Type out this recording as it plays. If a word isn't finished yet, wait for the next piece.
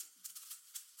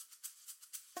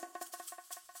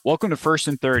Welcome to First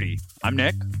and 30. I'm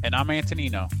Nick. And I'm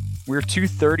Antonino. We're two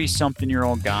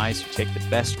 30-something-year-old guys who take the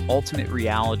best ultimate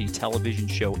reality television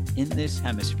show in this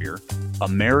hemisphere,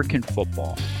 American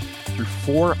football, through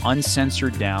four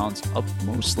uncensored downs of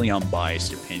mostly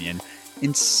unbiased opinion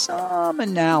and some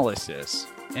analysis.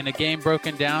 In a game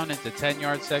broken down into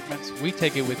 10-yard segments, we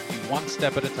take it with you one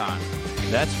step at a time.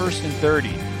 That's First and 30.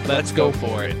 Let's go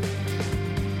for it.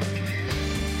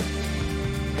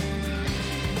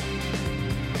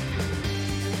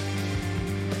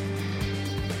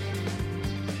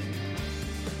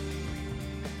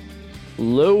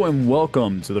 Hello and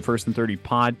welcome to the First and 30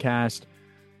 podcast,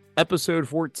 episode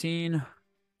 14.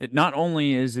 It not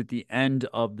only is it the end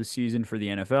of the season for the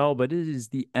NFL, but it is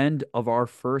the end of our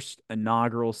first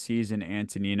inaugural season,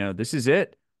 Antonino. This is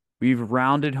it. We've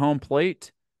rounded home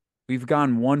plate. We've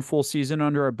gone one full season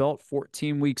under our belt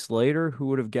 14 weeks later. Who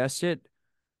would have guessed it?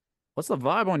 What's the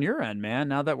vibe on your end, man,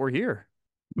 now that we're here?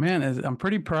 Man, I'm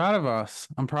pretty proud of us.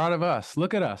 I'm proud of us.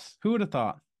 Look at us. Who would have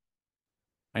thought?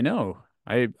 I know.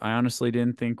 I honestly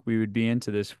didn't think we would be into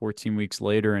this 14 weeks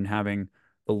later and having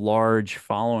the large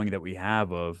following that we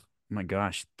have of, oh my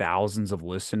gosh, thousands of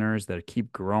listeners that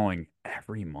keep growing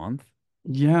every month.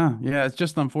 Yeah. It's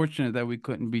just unfortunate that we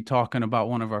couldn't be talking about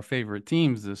one of our favorite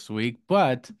teams this week,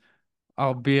 but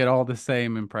albeit all the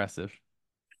same impressive.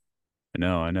 I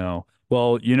know.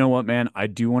 Well, you know what, man? I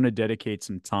do want to dedicate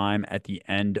some time at the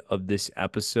end of this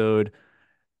episode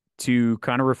to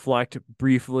kind of reflect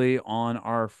briefly on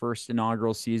our first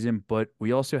inaugural season, but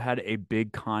we also had a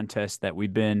big contest that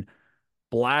we've been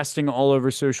blasting all over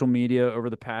social media over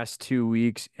the past 2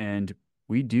 weeks, and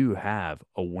we do have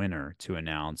a winner to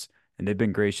announce. And they've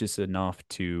been gracious enough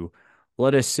to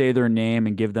let us say their name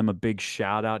and give them a big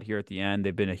shout out here at the end.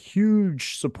 They've been a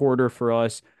huge supporter for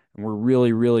us, and we're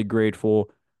really, really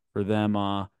grateful for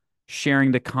them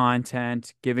sharing the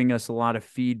content, giving us a lot of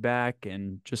feedback,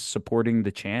 and just supporting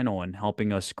the channel and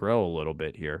helping us grow a little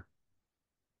bit here.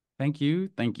 Thank you.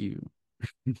 Thank you.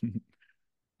 All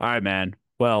right, man.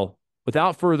 Well,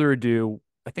 without further ado,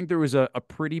 I think there was a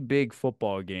pretty big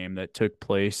football game that took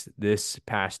place this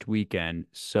past weekend.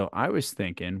 So I was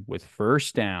thinking with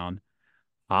first down,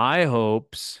 high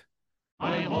hopes.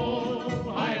 Hi ho,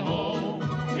 hi ho,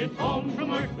 it's home from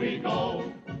work we go.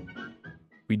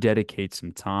 We dedicate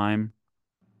some time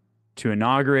to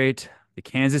inaugurate the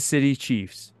Kansas City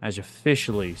Chiefs as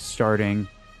officially starting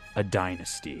a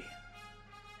dynasty.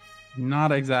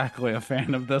 Not exactly a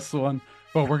fan of this one,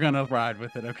 but we're going to ride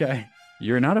with it, okay?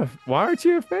 Why aren't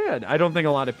you a fan? I don't think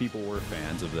a lot of people were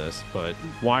fans of this, but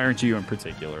why aren't you in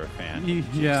particular a fan of the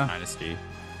Chiefs dynasty?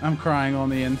 I'm crying on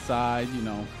the inside,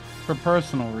 for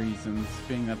personal reasons,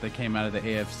 being that they came out of the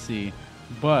AFC.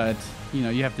 But,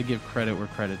 you have to give credit where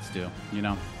credit's due.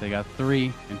 They got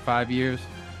 3 in 5 years.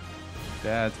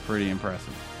 That's pretty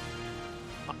impressive.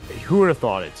 Who would have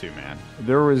thought it too, man?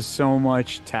 There was so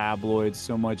much tabloids,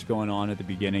 so much going on at the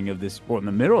beginning of this, or in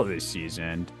the middle of this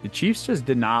season. The Chiefs just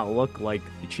did not look like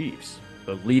the Chiefs.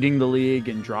 But leading the league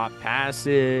in drop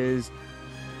passes,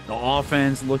 the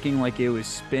offense looking like it was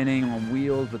spinning on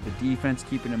wheels, but the defense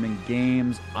keeping them in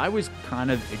games. I was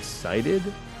kind of excited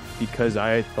because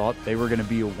I thought they were going to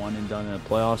be a one and done in the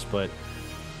playoffs, but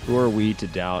who are we to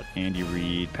doubt Andy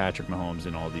Reid, Patrick Mahomes,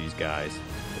 and all these guys?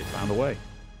 They found a way.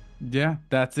 Yeah,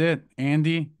 that's it.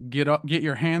 Andy, get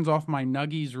your hands off my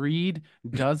nuggies. Reid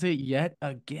does it yet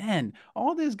again.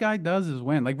 All this guy does is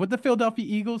win. Like with the Philadelphia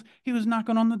Eagles, he was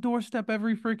knocking on the doorstep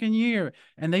every freaking year,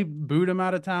 and they booed him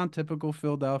out of town. Typical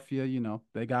Philadelphia,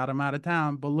 they got him out of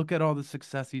town. But look at all the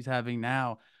success he's having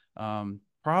now.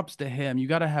 Props to him. You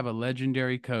got to have a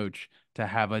legendary coach to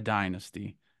have a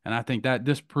dynasty. And I think that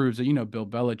this proves that, Bill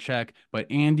Belichick, but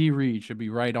Andy Reid should be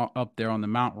right up there on the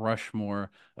Mount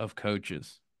Rushmore of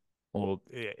coaches. Well,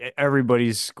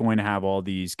 everybody's going to have all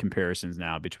these comparisons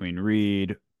now between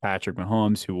Reid, Patrick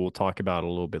Mahomes, who we'll talk about a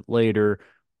little bit later,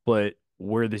 but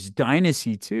where this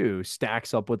dynasty too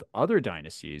stacks up with other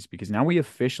dynasties, because now we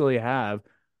officially have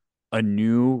a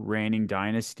new reigning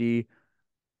dynasty.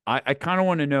 I kind of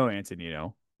want to know,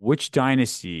 Antonino, which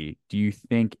dynasty do you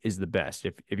think is the best?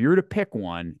 If you were to pick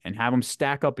one and have them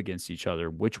stack up against each other,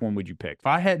 which one would you pick? If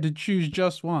I had to choose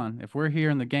just one, if we're here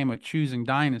in the game of choosing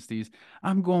dynasties,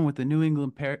 I'm going with the New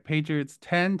England Patriots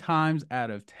 10 times out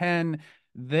of 10.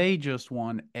 They just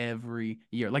won every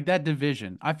year. Like that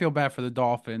division. I feel bad for the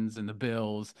Dolphins and the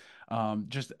Bills.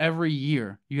 Just every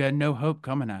year, you had no hope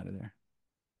coming out of there.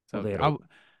 So they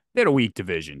had a weak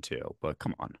division too, but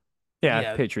come on.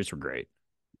 Yeah, Patriots were great.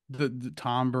 The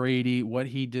Tom Brady, what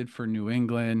he did for New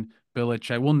England,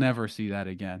 Belichick, we'll never see that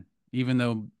again. Even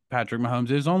though Patrick Mahomes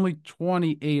is only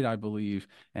 28, I believe,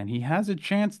 and he has a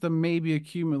chance to maybe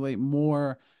accumulate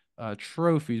more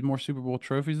trophies, more Super Bowl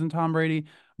trophies than Tom Brady,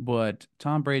 but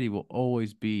Tom Brady will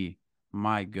always be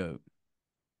my GOAT.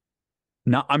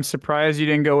 No, I'm surprised you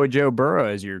didn't go with Joe Burrow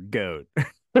as your GOAT.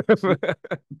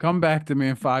 Come back to me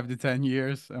in 5 to 10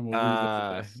 years, and we'll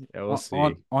revisit this Yeah,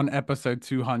 we'll on see. episode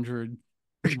 200.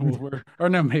 Or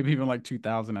no, maybe even like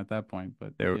 2000 at that point.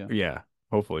 But yeah. Yeah,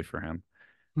 hopefully for him.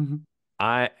 Mhm.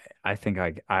 I I think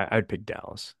I'd pick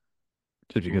Dallas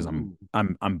just because Ooh.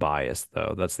 I'm biased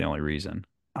though. That's the only reason.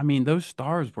 I mean, those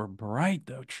stars were bright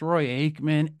though. Troy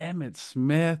Aikman, Emmett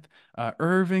Smith,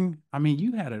 Irving. I mean,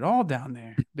 you had it all down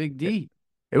there. Big It, D.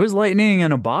 it was lightning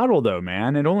in a bottle though,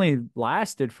 man. It only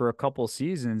lasted for a couple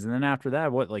seasons, and then after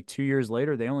that, what, like 2 years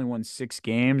later, they only won 6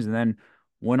 games, and then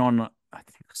went on, I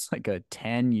think it was like a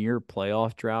 10-year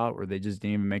playoff drought where they just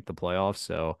didn't even make the playoffs.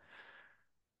 So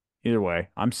either way,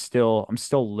 I'm still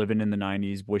living in the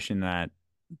 '90s, wishing that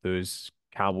those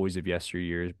Cowboys of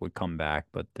yesteryears would come back,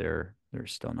 but they're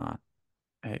still not.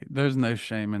 Hey, there's no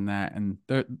shame in that, and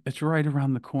it's right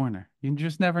around the corner. You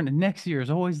just never. Next year is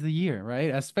always the year, right?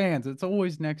 As fans, it's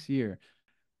always next year.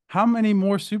 How many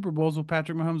more Super Bowls will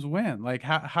Patrick Mahomes win? Like,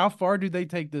 how far do they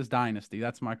take this dynasty?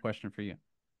 That's my question for you.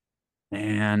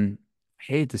 And I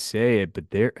hate to say it, but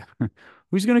they're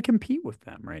who's going to compete with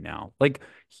them right now? Like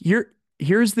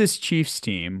here's this Chiefs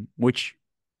team, which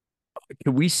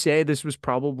could we say this was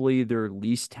probably their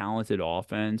least talented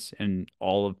offense in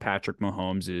all of Patrick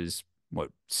Mahomes' what,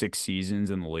 6 seasons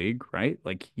in the league, right?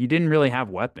 Like he didn't really have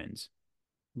weapons.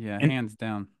 Yeah, And hands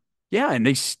down. yeah, and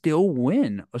they still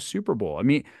win a Super Bowl. I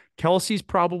mean, Kelsey's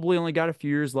probably only got a few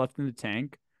years left in the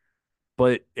tank,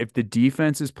 but if the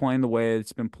defense is playing the way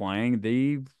it's been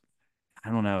playing, I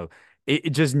don't know.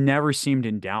 It just never seemed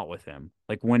in doubt with him.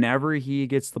 Like whenever he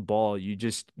gets the ball, you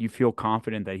feel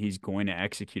confident that he's going to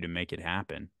execute and make it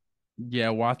happen. Yeah,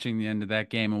 watching the end of that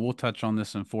game, and we'll touch on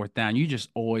this in fourth down. You just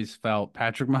always felt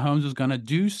Patrick Mahomes was going to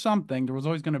do something. There was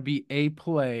always going to be a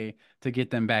play to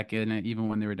get them back in it, even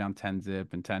when they were down 10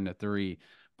 zip and 10-3.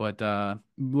 But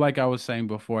like I was saying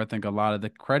before, I think a lot of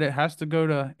the credit has to go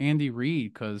to Andy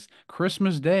Reid because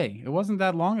Christmas Day, it wasn't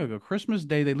that long ago. Christmas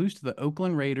Day, they lose to the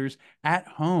Oakland Raiders at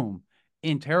home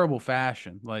in terrible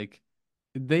fashion. Like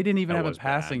they didn't even That have a was bad.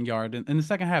 passing yard in the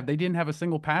second half. They didn't have a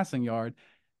single passing yard,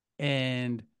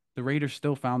 and the Raiders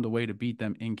still found a way to beat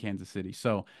them in Kansas City.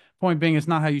 So, point being, it's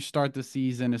not how you start the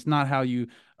season. It's not how you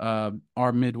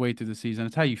are midway through the season.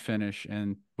 It's how you finish.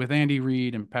 And with Andy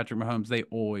Reid and Patrick Mahomes, they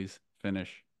always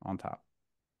finish on top.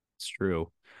 It's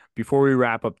true. Before we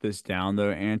wrap up this down,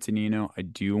 though, Antonino, I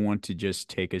do want to just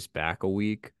take us back a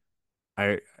week.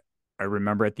 I I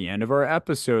remember at the end of our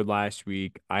episode last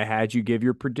week, I had you give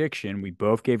your prediction. We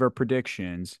both gave our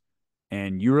predictions,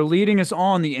 and you were leading us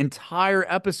on the entire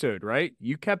episode, right?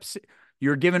 You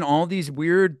were given all these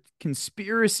weird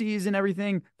conspiracies and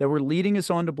everything that were leading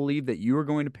us on to believe that you were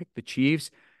going to pick the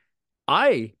Chiefs.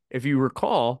 I, if you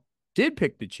recall, did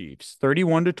pick the Chiefs.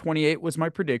 31-28 was my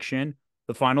prediction.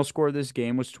 The final score of this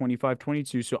game was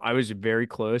 25-22, so I was very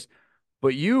close.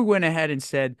 But you went ahead and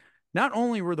said not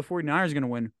only were the 49ers going to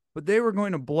win, but they were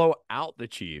going to blow out the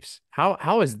Chiefs.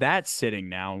 How is that sitting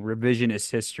now in revisionist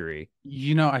history?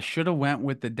 I should have went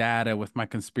with the data with my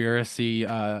conspiracy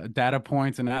data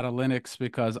points and analytics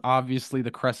because obviously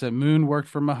the crescent moon worked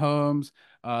for Mahomes.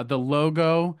 The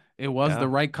logo, it was the Yeah.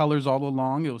 right colors all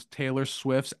along. It was Taylor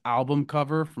Swift's album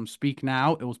cover from Speak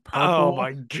Now. It was Oh purple,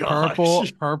 my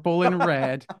gosh. purple and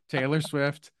red. Taylor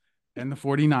Swift and the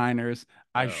 49ers.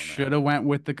 I Oh should man. have went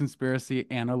with the conspiracy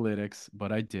analytics,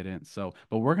 but I didn't. So,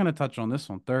 but we're gonna touch on this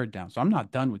on third down. So I'm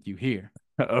not done with you here.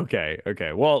 Okay,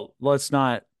 okay. Well, let's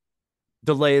not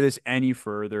delay this any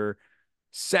further.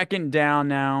 Second down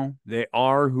now. They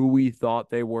are who we thought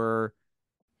they were.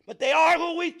 But they are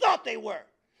who we thought they were.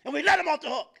 And we let them off the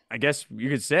hook. I guess you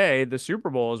could say the Super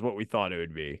Bowl is what we thought it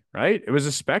would be, right? It was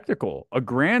a spectacle, a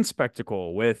grand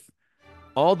spectacle with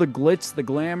all the glitz, the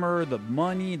glamour, the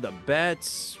money, the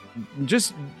bets.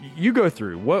 Just you go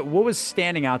through what was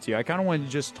standing out to you. I kind of wanted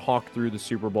to just talk through the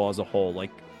Super Bowl as a whole,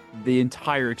 like the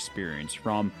entire experience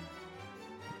from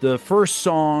the first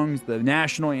songs, the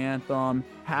national anthem,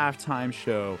 halftime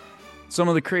show, some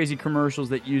of the crazy commercials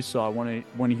that you saw. I want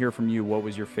to hear from you. What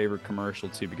was your favorite commercial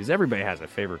too? Because everybody has a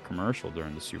favorite commercial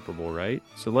during the Super Bowl, right?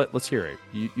 So let's hear it.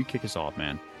 You kick us off,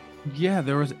 man. Yeah,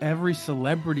 there was every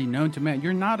celebrity known to man.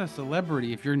 You're not a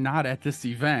celebrity if you're not at this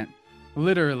event.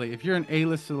 Literally, if you're an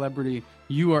A-list celebrity,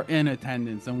 you are in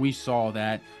attendance, and we saw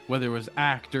that. Whether it was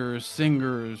actors,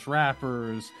 singers,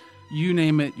 rappers, you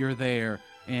name it, you're there.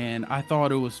 And I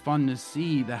thought it was fun to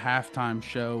see the halftime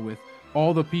show with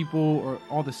all the people or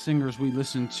all the singers we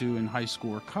listened to in high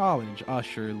school or college.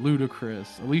 Usher,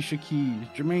 Ludacris, Alicia Keys,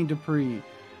 Jermaine Dupri.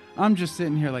 I'm just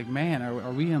sitting here like, man,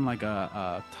 are we in like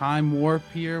a time warp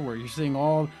here where you're seeing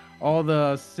all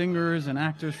the singers and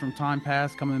actors from time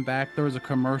past coming back? There was a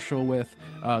commercial with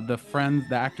the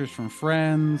actors from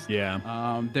Friends.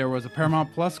 Yeah. There was a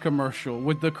Paramount Plus commercial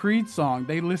with the Creed song.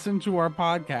 They listened to our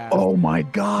podcast. Oh my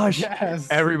gosh. Yes.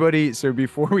 Everybody, so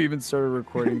before we even started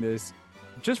recording this,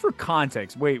 just for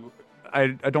context, wait, I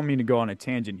don't mean to go on a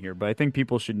tangent here, but I think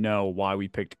people should know why we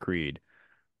picked Creed.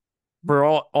 For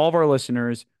all of our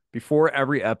listeners, before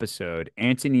every episode,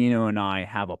 Antonino and I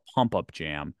have a pump up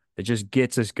jam that just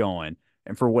gets us going.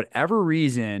 And for whatever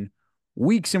reason,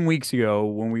 weeks and weeks ago,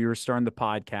 when we were starting the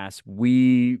podcast,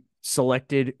 we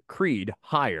selected Creed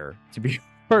higher to be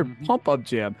our Mhm. pump up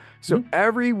jam. So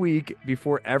every week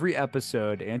before every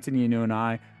episode, Antonino and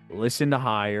I listen to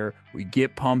higher, we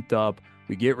get pumped up,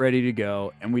 we get ready to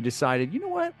go, and we decided, you know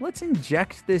what? Let's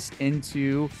inject this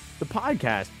into the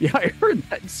podcast. Yeah, I heard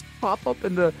that just pop up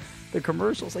in the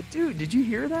commercials. Like, dude, did you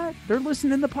hear that? They're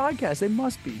listening to the podcast. They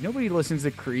must be. Nobody listens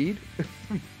to Creed.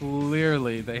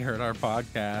 Clearly, they heard our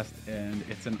podcast, and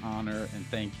it's an honor and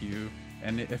thank you.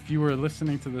 And if you were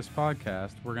listening to this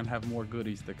podcast, we're gonna have more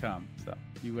goodies to come. So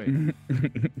you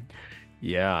wait.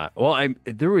 Yeah. Well,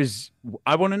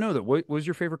 I want to know that. What was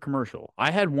your favorite commercial?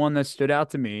 I had one that stood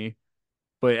out to me,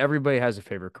 but everybody has a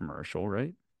favorite commercial,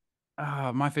 right?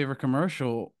 My favorite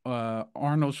commercial,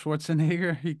 Arnold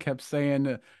Schwarzenegger. He kept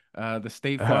saying, "The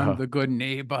State Farm, Oh, the good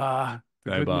neighbor,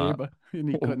 the I good bought. neighbor," and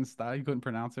he couldn't stop. He couldn't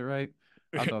pronounce it right.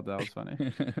 I thought that was funny.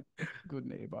 Good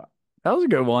neighbor. That was a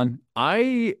good one.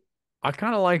 I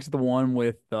kind of liked the one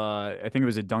with I think it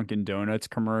was a Dunkin' Donuts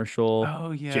commercial.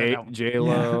 Oh yeah, J that one. J Yeah,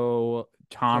 Lo,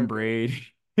 Tom so good. Brady,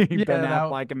 Ben Yeah,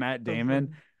 Affleck, and Matt that was Damon.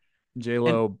 funny. J And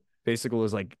Lo basically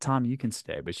was like, "Tom, you can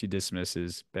stay," but she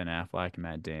dismisses Ben Affleck and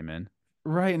Matt Damon.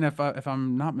 right, and if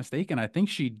I'm not mistaken, I think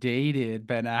she dated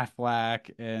Ben Affleck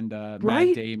and Matt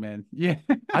Right? Damon. Yeah.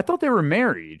 I thought they were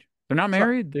married. They're not So,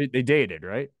 married. They dated,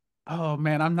 right? oh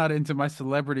man, I'm not into my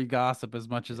celebrity gossip as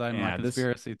much as I'm my Yeah, this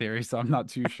conspiracy theory, so I'm not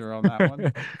too sure on that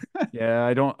one. Yeah,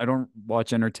 I don't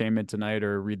watch Entertainment Tonight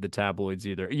or read the tabloids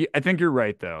either. I think you're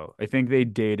right though. I think they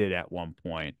dated at one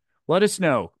point. Let us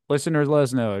know. Listeners, let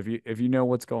us know if you know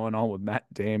what's going on with Matt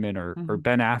Damon or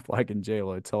Ben Affleck and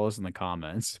J-Lo. Tell us in the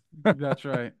comments. That's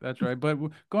right. That's right. But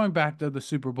going back to the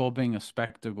Super Bowl being a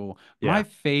spectacle, my Yeah.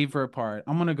 favorite part,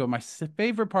 I'm gonna go,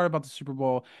 favorite part about the Super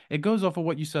Bowl, it goes off of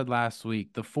what you said last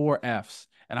week, the four F's.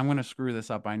 And I'm gonna screw this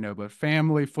up, I know, but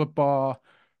family, football,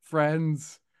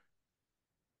 friends,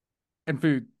 and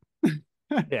food.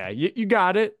 Yeah, you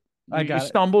got it. I You got it.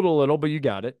 stumbled a little, but you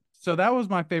got it. So that was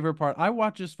my favorite part. I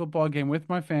watched this football game with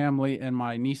my family and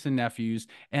my niece and nephews,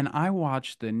 and I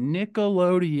watched the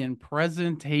Nickelodeon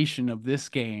presentation of this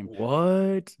game.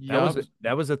 What? Yup.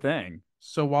 That was a thing.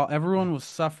 So while everyone was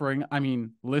suffering, I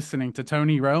mean, listening to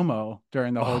Tony Romo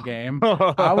during the whole game,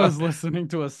 I Oh. was listening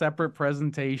to a separate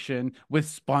presentation with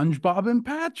SpongeBob and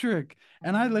Patrick.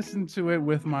 And I listened to it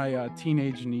with my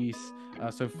teenage niece,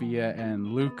 Sophia, and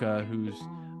Luca, who's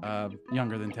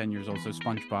younger than 10 years old. So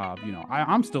SpongeBob,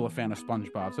 I'm still a fan of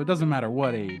SpongeBob, so it doesn't matter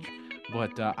what age.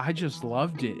 But I just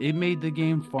loved it. It made the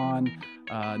game fun.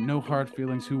 No hard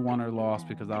feelings who won or lost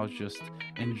because I was just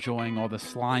enjoying all the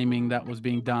sliming that was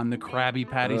being done, the Krabby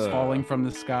Patties falling from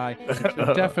the sky.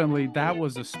 So definitely that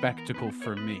was a spectacle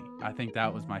for me. I think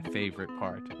that was my favorite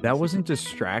part of the That Super wasn't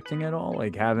distracting at all.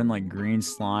 Like having like green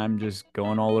slime just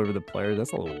going all over the players.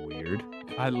 That's a little weird.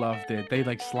 I loved it. They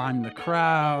like slimed the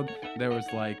crowd. There was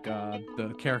like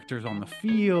the characters on the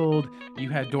field. You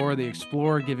had Dora the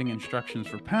Explorer giving instructions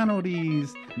for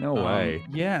penalties. No way.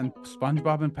 Yeah, and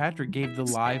SpongeBob and Patrick gave the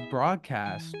live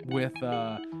broadcast with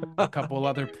a couple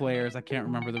other players. I can't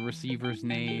remember the receiver's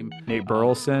name. Nate Uh,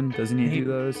 Burleson, doesn't he do Nate,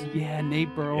 those? yeah,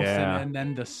 Nate Burleson, Yeah. and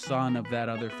then the son of that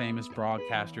other famous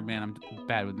broadcaster. Man, I'm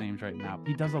bad with names right now.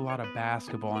 He does a lot of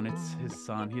basketball, and it's his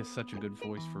son. He has such a good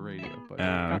voice for radio, but Oh,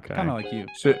 kind okay. of like you.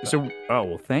 Oh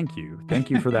well, thank you. Thank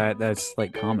you for that. That's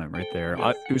like comment right there.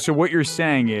 So what you're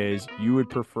saying is you would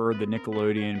prefer the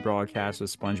Nickelodeon broadcast of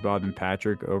SpongeBob and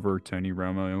Patrick over Tony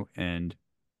Romo and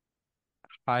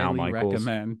Al Highly Michaels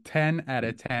recommend. 10 out of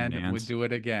and 10 would Nance. do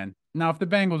it again. Now, if the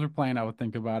Bengals were playing, I would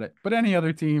think about it. But any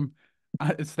other team,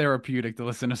 it's therapeutic to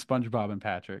listen to SpongeBob and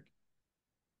Patrick.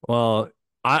 Well,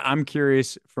 I'm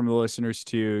curious from the listeners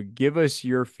too. Give us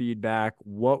your feedback.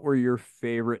 What were your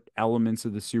favorite elements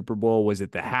of the Super Bowl? Was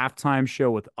it the halftime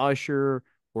show with Usher?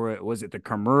 Or was it the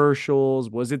commercials?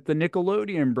 Was it the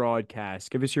Nickelodeon broadcast?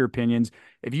 Give us your opinions.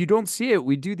 If you don't see it,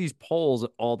 we do these polls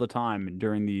all the time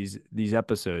during these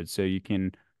episodes. So you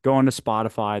can go onto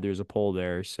Spotify. There's a poll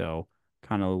there. So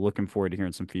kind of looking forward to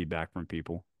hearing some feedback from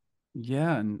people.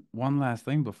 Yeah, and one last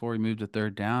thing before we move to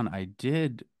third down, I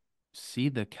did see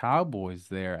the Cowboys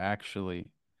there, actually.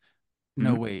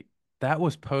 No, Hmm? wait. That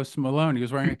was Post Malone. He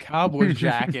was wearing a Cowboys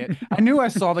jacket. I knew I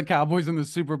saw the Cowboys in the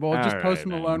Super Bowl. All Just Post right,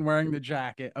 man. Malone wearing the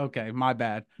jacket. Okay, my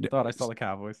bad. Thought I saw the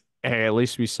Cowboys. Hey, at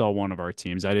least we saw one of our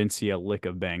teams. I didn't see a lick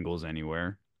of Bengals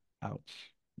anywhere.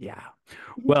 Ouch. Yeah.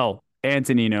 Well,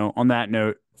 Antonino, on that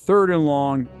note, third and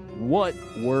long, what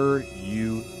were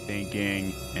you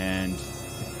thinking? And I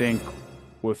think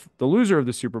with the loser of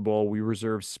the Super Bowl, we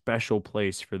reserve special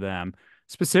place for them.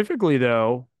 Specifically,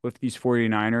 though, with these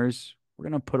 49ers, we're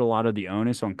going to put a lot of the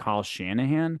onus on Kyle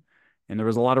Shanahan. And there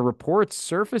was a lot of reports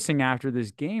surfacing after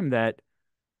this game that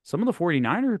some of the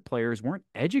 49er players weren't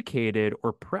educated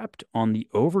or prepped on the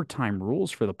overtime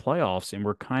rules for the playoffs and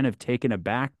were kind of taken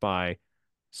aback by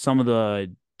some of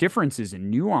the differences and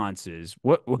nuances.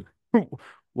 What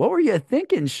were you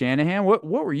thinking, Shanahan? What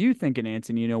were you thinking,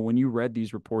 Antonino, when you read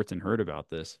these reports and heard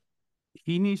about this?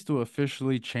 He needs to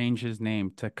officially change his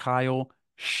name to Kyle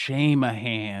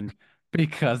Shamahan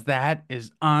because that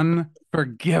is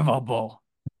unforgivable.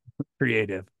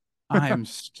 Creative. I am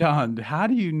stunned. How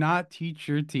do you not teach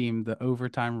your team the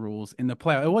overtime rules in the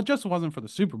playoff? Well, it just wasn't for the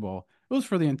Super Bowl. It was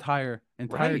for the Right.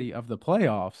 entirety of the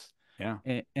playoffs. Yeah.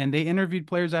 And they interviewed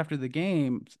players after the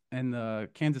game, and the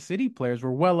Kansas City players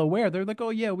were well aware. They're like, "Oh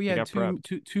yeah, we They had got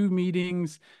prepped. two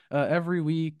meetings every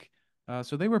week."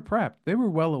 So they were prepped. They were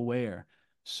well aware.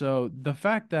 So the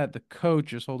fact that the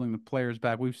coach is holding the players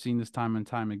back, we've seen this time and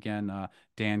time again.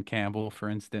 Dan Campbell, for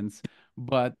instance.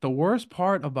 But the worst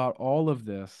part about all of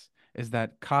this is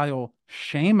that Kyle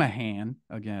Shanahan,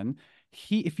 again,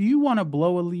 if you want to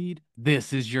blow a lead,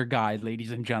 this is your guy,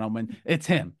 ladies and gentlemen. It's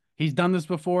him. He's done this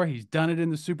before. He's done it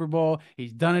in the Super Bowl.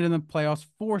 He's done it in the playoffs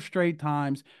four straight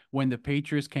times when the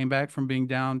Patriots came back from being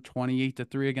down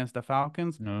 28-3 against the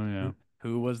Falcons. Oh yeah.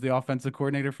 Who was the offensive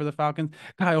coordinator for the Falcons?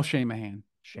 Kyle Shanahan.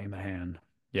 Shanahan.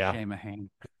 Yeah. Shanahan.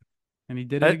 And he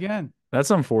did it That again.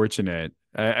 that's unfortunate.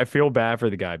 I feel bad for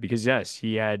the guy because yes,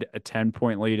 he had a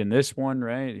 10-point lead in this one,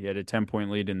 right? He had a 10-point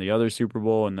lead in the other Super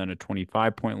Bowl and then a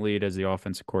 25-point lead as the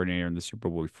offensive coordinator in the Super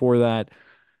Bowl before that.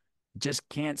 Just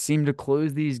can't seem to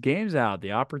close these games out.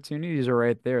 The opportunities are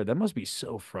right there. That must be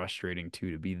so frustrating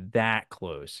too to be that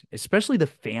close, especially the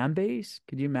fan base.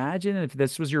 Could you imagine if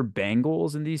this was your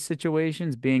Bengals in these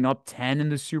situations, being up 10 in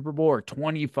the Super Bowl or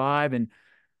 25 and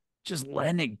just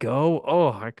letting it go? Oh,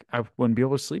 I wouldn't be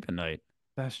able to sleep at night.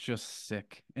 That's just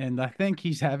sick. And I think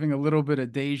he's having a little bit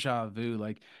of deja vu.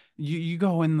 Like you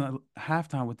go in the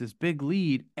halftime with this big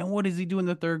lead, and what does he do in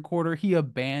the third quarter? He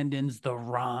abandons the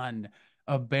run.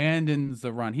 Abandons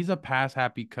the run. He's a pass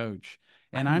happy coach.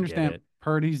 I And I don't get understand it.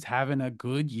 Purdy's having a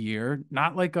good year,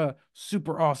 not like a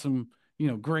super awesome,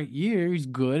 great year. He's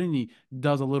good and he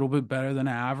does a little bit better than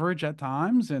average at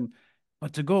times. And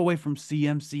but to go away from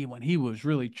CMC when he was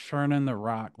really churning the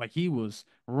rock, like he was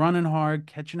running hard,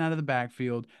 catching out of the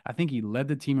backfield. I think he led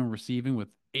the team in receiving with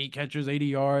 8 catches, 80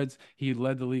 yards. He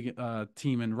led the league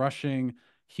team in rushing.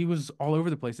 He was all over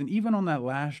the place. And even on that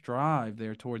last drive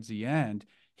there towards the end,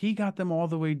 he got them all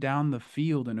the way down the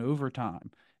field in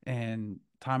overtime. And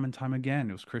time again,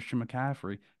 it was Christian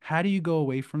McCaffrey. How do you go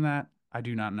away from that? I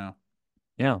do not know.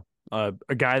 Yeah. A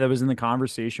guy that was in the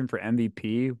conversation for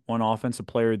MVP, one offensive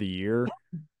player of the year.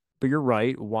 But you're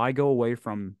right. Why go away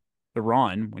from the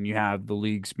run when you have the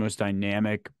league's most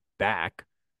dynamic back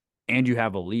and you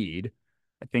have a lead?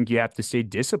 I think you have to stay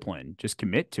disciplined, just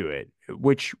commit to it,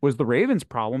 which was the Ravens'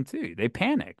 problem too. They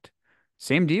panicked.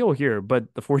 Same deal here,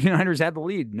 but the 49ers had the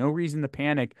lead. No reason to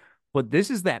panic. But this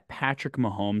is that Patrick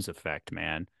Mahomes effect,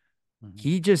 man. Mhm.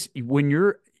 He just,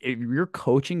 if you're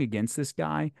coaching against this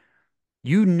guy,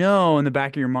 you know in the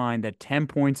back of your mind that 10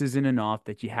 points isn't enough,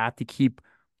 that you have to keep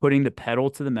putting the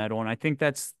pedal to the metal. And I think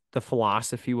that's the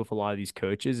philosophy with a lot of these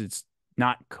coaches. It's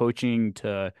not coaching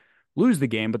to lose the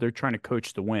game, but they're trying to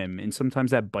coach to win. And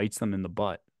sometimes that bites them in the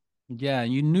butt. Yeah,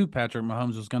 you knew Patrick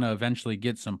Mahomes was going to eventually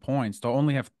get some points. To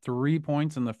only have 3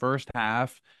 points in the first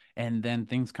half, and then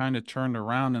things kind of turned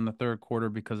around in the third quarter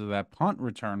because of that punt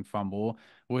return fumble,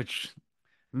 which,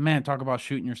 man, talk about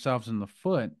shooting yourselves in the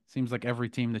foot. Seems like every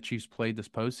team the Chiefs played this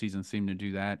postseason seemed to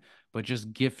do that, but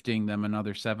just gifting them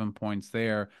another 7 points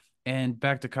there. And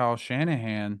back to Kyle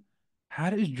Shanahan, how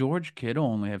does George Kittle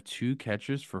only have 2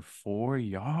 catches for 4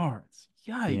 yards?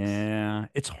 Yikes. Yeah.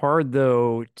 It's hard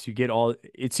though to get all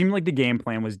it seemed like the game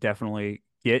plan was definitely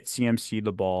get CMC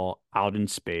the ball out in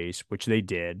space, which they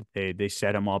did. They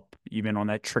set him up even on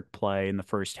that trick play in the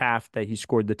first half that he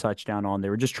scored the touchdown on.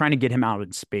 They were just trying to get him out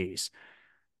in space.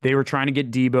 They were trying to get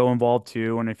Debo involved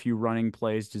too on a few running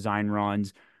plays, design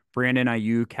runs. Brandon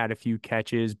Ayuk had a few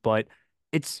catches, but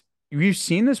it's we've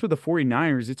seen this with the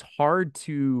 49ers. It's hard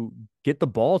to get the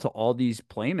ball to all these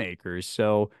playmakers.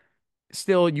 So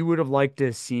still, you would have liked to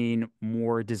have seen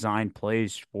more design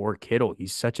plays for Kittle.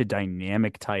 He's such a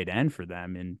dynamic tight end for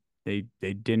them, and they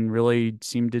didn't really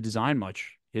seem to design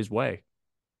much his way.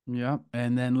 Yep.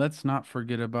 And then let's not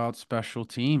forget about special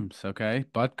teams, okay?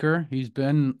 Butker, he's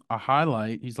been a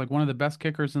highlight. He's like one of the best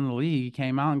kickers in the league. He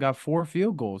came out and got 4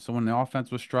 field goals. So when the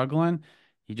offense was struggling,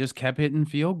 he just kept hitting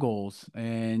field goals.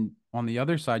 And on the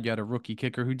other side, you had a rookie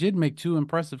kicker who did make 2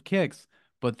 impressive kicks,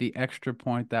 but the extra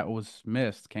point that was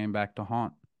missed came back to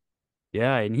haunt.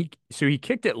 Yeah, and he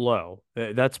kicked it low.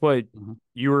 That's what Mhm.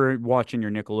 you were watching your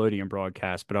Nickelodeon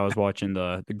broadcast, but I was watching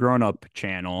the grown up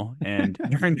channel. And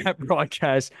during that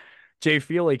broadcast, Jay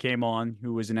Feely came on,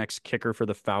 who was an ex kicker for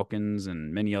the Falcons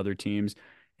and many other teams,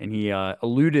 and he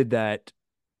alluded that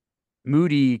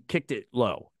Moody kicked it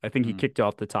low. I think he Mm. kicked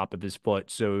off the top of his foot,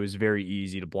 so it was very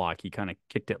easy to block. He kind of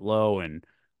kicked it low and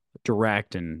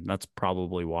direct, and that's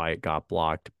probably why it got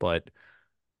blocked. But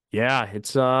yeah,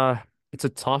 it's a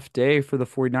tough day for the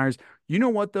 49ers. You know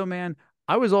what though, man?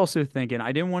 I was also thinking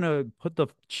I didn't want to put the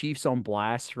Chiefs on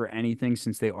blast for anything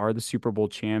since they are the Super Bowl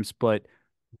champs, but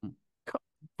co-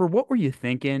 for what were you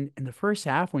thinking in the first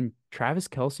half when Travis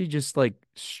Kelce just like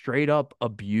straight up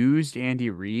abused Andy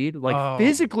Reid, like Oh,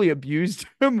 physically abused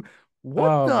him? What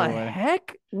oh the boy.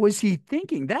 heck was he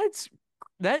thinking? That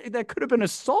could have been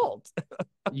assault.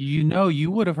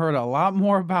 You would have heard a lot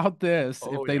more about this if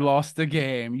Oh they yeah. lost the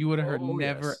game. You would have heard Oh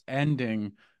yes.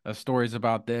 never-ending stories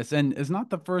about this. And it's not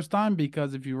the first time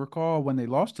because if you recall, when they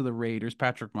lost to the Raiders,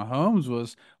 Patrick Mahomes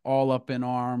was all up in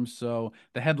arms. So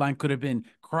the headline could have been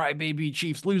 "Crybaby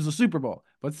Chiefs lose the Super Bowl."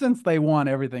 But since they won,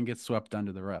 everything gets swept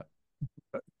under the rug.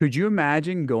 Could you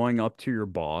imagine going up to your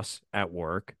boss at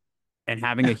work and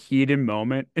having a heated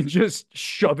moment and just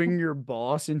shoving your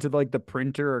boss into like the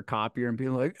printer or copier and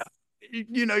being like,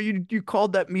 you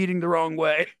called that meeting the wrong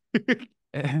way.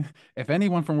 If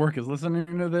anyone from work is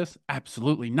listening to this,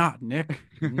 absolutely not, Nick.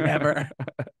 Never.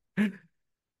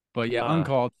 But yeah, uh,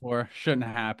 uncalled for. Shouldn't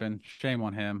happen. Shame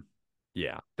on him.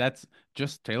 yeah, That's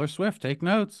just Taylor Swift. Take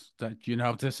notes that,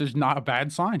 this is not a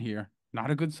bad sign here.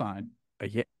 Not a good sign.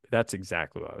 yeah, that's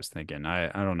exactly what I was thinking. I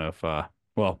don't know if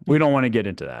well, we don't want to get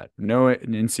into that. No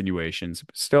insinuations.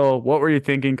 Still, what were you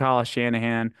thinking, Kyle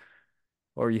Shanahan?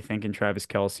 What were you thinking, Travis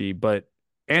Kelce? But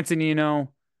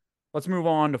Antonino, let's move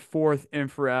on to fourth and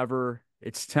forever.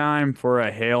 It's time for a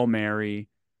Hail Mary.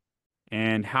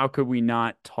 And how could we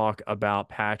not talk about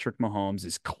Patrick Mahomes'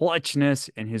 his clutchness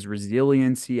and his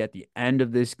resiliency at the end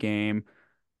of this game?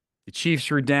 The Chiefs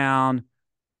were down.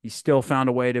 He still found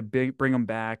a way to bring them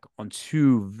back on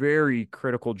 2 very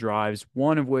critical drives,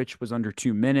 one of which was under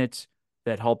 2 minutes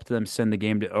that helped them send the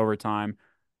game to overtime.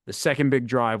 The second big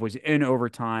drive was in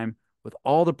overtime with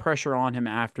all the pressure on him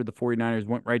after the 49ers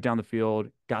went right down the field,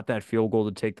 got that field goal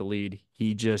to take the lead.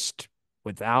 He just,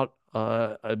 without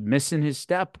a miss in his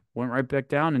step, went right back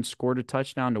down and scored a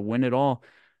touchdown to win it all.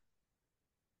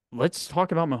 Let's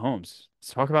talk about Mahomes.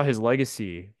 Let's talk about his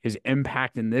legacy, his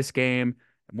impact in this game,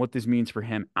 and what this means for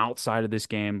him outside of this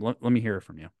game. Let me hear it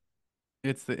from you.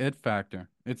 It's the it factor.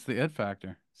 It's the it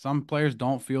factor. Some players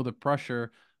don't feel the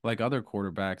pressure like other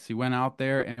quarterbacks. He went out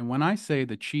there, and when I say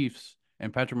the Chiefs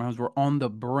and Patrick Mahomes were on the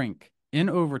brink in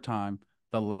overtime,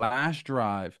 the last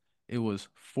drive, it was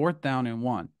 4th down and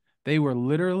 1. They were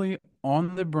literally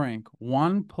on the brink,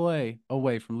 one play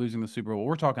away from losing the Super Bowl.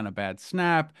 We're talking a bad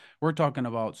snap. We're talking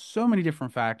about so many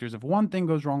different factors. If one thing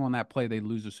goes wrong on that play, they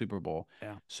lose the Super Bowl.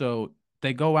 Yeah. So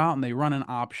they go out and they run an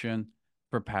option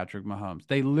for Patrick Mahomes.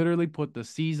 They literally put the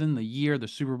season, the year, the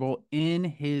Super Bowl in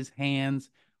his hands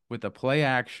with a play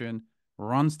action,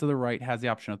 runs to the right, has the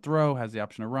option to throw, has the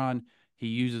option to run. He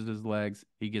uses his legs,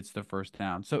 he gets the first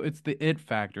down. So it's the it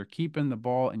factor, keeping the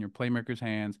ball in your playmaker's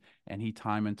hands, and he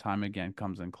time and time again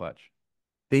comes in clutch.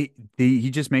 He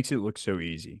just makes it look so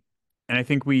easy. And I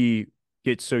think we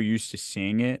get so used to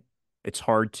seeing it, it's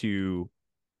hard to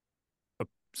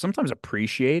sometimes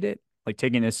appreciate it, like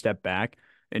taking a step back.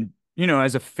 And,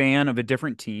 as a fan of a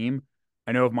different team,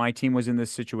 I know if my team was in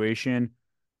this situation,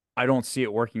 I don't see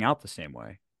it working out the same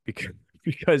way because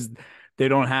because they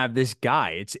don't have this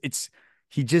guy. It's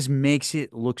he just makes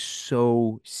it look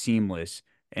so seamless,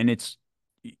 and it's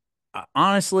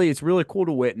honestly it's really cool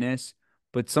to witness,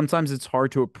 but sometimes it's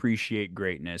hard to appreciate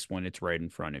greatness when it's right in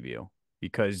front of you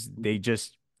because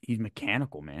he's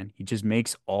mechanical, man. He just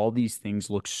makes all these things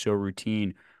look so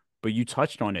routine. But you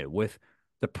touched on it with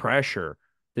the pressure,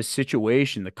 the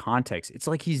situation, the context. It's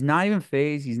like he's not even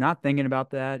phased. He's not thinking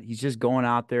about that. He's just going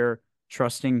out there,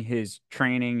 trusting his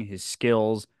training, his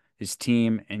skills, his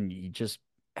team, and he just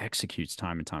executes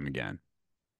time and time again.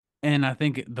 And I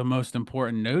think the most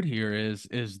important note here is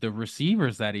the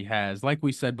receivers that he has. Like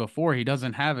we said before, he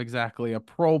doesn't have exactly a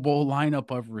Pro Bowl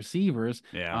lineup of receivers.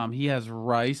 Yeah. He has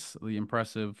Rice, the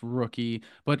impressive rookie,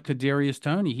 but Kadarius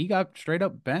Toney, he got straight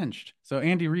up benched. So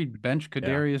Andy Reid benched Yeah.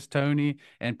 Kadarius Toney,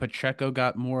 and Pacheco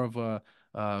got more of a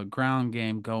ground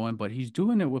game going. But he's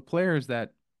doing it with players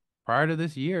that prior to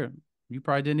this year, you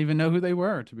probably didn't even know who they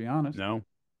were, to be honest. No,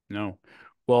 no.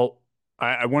 Well,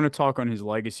 I want to talk on his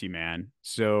legacy, man.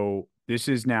 So this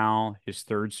is now his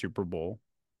third Super Bowl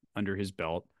under his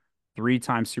belt,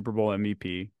 three-time Super Bowl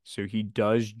MVP. So he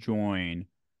does join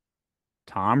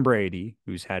Tom Brady,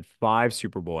 who's had five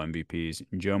Super Bowl MVPs,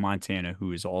 and Joe Montana,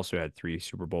 who has also had three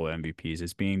Super Bowl MVPs,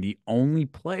 as being the only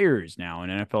players now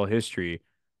in NFL history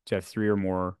to have three or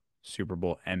more Super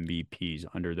Bowl MVPs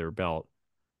under their belt.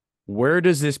 Where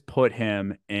does this put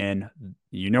him in?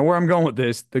 You know where I'm going with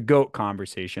this, the GOAT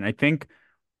conversation. I think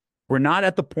we're not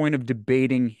at the point of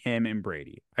debating him and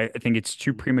Brady. I think it's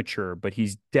too premature, but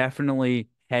he's definitely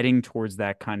heading towards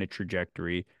that kind of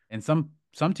trajectory. And some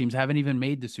teams haven't even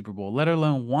made the Super Bowl, let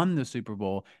alone won the Super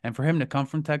Bowl. And for him to come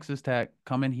from Texas Tech,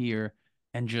 come in here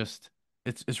and just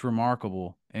it's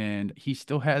remarkable. And he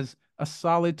still has a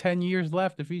solid 10 years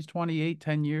left. If he's 28,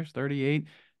 10 years, 38,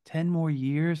 10 more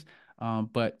years.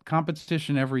 But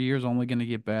competition every year is only going to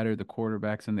get better. The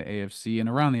quarterbacks in the AFC and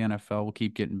around the NFL will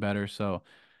keep getting better. So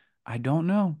I don't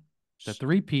know. The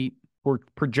three-peat. We're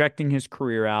projecting his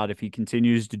career out if he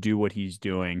continues to do what he's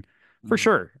doing. For Mhm.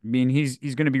 sure. I mean, he's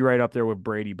going to be right up there with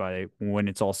Brady by when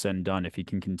it's all said and done if he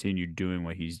can continue doing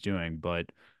what he's doing.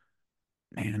 But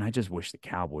man, I just wish the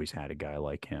Cowboys had a guy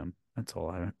like him. That's all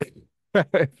I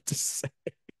have to say.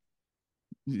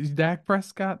 Is Dak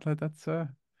Prescott. That's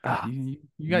Ah, you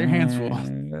got your hands full.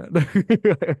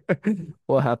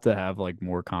 We'll have to have like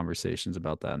more conversations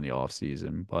about that in the off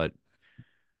season. But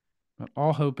But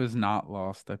all hope is not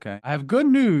lost, okay? I have good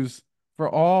news for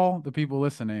all the people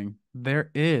listening. There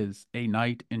is a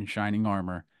knight in shining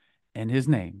armor, and his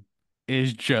name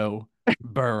is Joe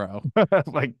Burrow.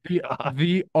 like,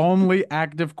 The only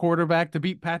active quarterback to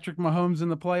beat Patrick Mahomes in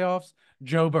the playoffs,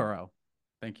 Joe Burrow.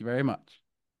 Thank you very much.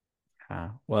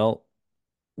 well,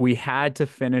 we had to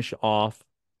finish off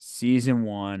season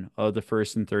one of the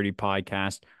First and 30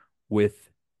 podcast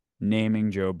with naming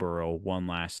Joe Burrow one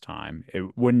last time.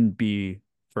 It wouldn't be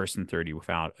First and 30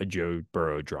 without a Joe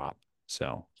Burrow drop.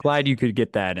 So glad you could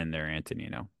get that in there,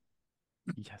 Antonino.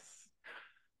 Yes.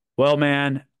 Well,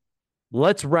 man,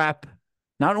 let's wrap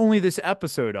not only this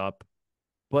episode up,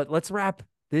 but let's wrap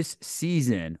this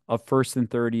season of First and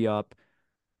 30 up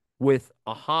with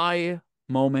a high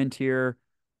moment here.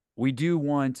 We do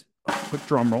want a quick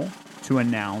drum roll to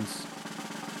announce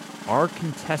our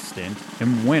contestant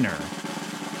and winner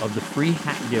of the free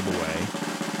hat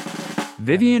giveaway,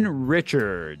 Vivian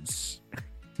Richards.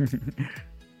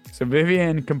 So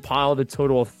Vivian compiled a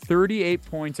total of 38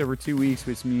 points over 2 weeks,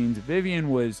 which means Vivian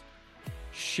was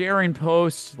sharing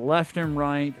posts left and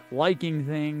right, liking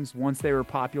things once they were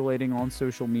populating on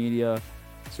social media.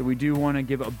 So we do want to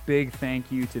give a big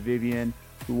thank you to Vivian,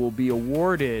 who will be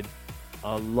awarded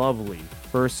a lovely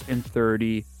First and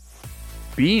 30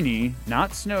 beanie,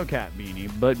 not snowcat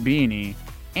beanie, but beanie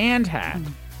and hat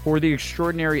for the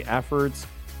extraordinary efforts.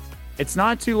 It's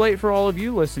not too late for all of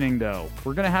you listening, though.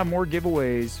 We're going to have more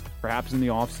giveaways, perhaps in the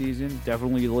off season,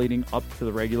 definitely leading up to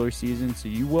the regular season. So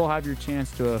you will have your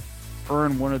chance to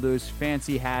earn one of those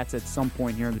fancy hats at some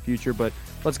point here in the future. But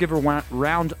let's give a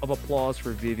round of applause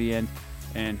for Vivian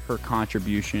and her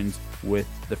contributions with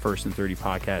the First and 30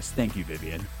 podcast. Thank you,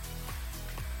 Vivian.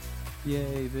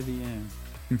 Yay, Vivian.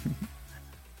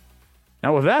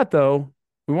 Now, with that, though,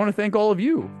 we want to thank all of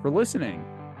you for listening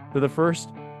to the first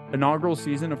inaugural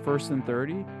season of First and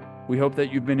 30. We hope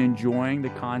that you've been enjoying the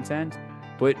content,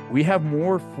 but we have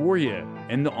more for you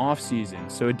in the off season.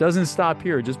 So it doesn't stop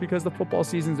here. Just because the football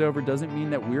season's over doesn't mean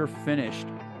that we're finished.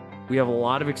 We have a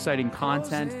lot of exciting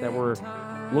content that we're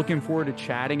looking forward to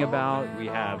chatting about. We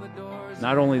have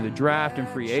not only the draft and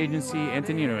free agency.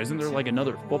 Antonino, isn't there like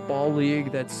another football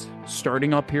league that's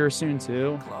starting up here soon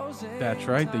too? That's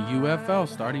right. The UFL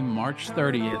starting March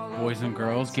 30th. Boys and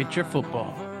girls, get your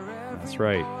football. That's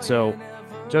right. So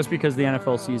just because the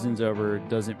NFL season's over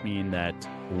doesn't mean that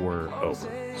we're over.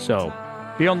 So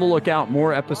be on the lookout.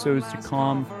 More episodes to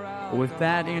come. But with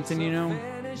that, Antonino,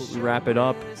 we wrap it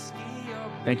up.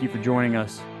 Thank you for joining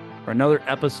us for another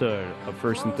episode of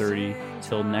First and 30.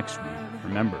 Till next week,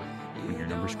 remember, when your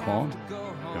number's called,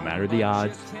 no matter the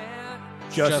odds,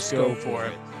 just go for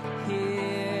it.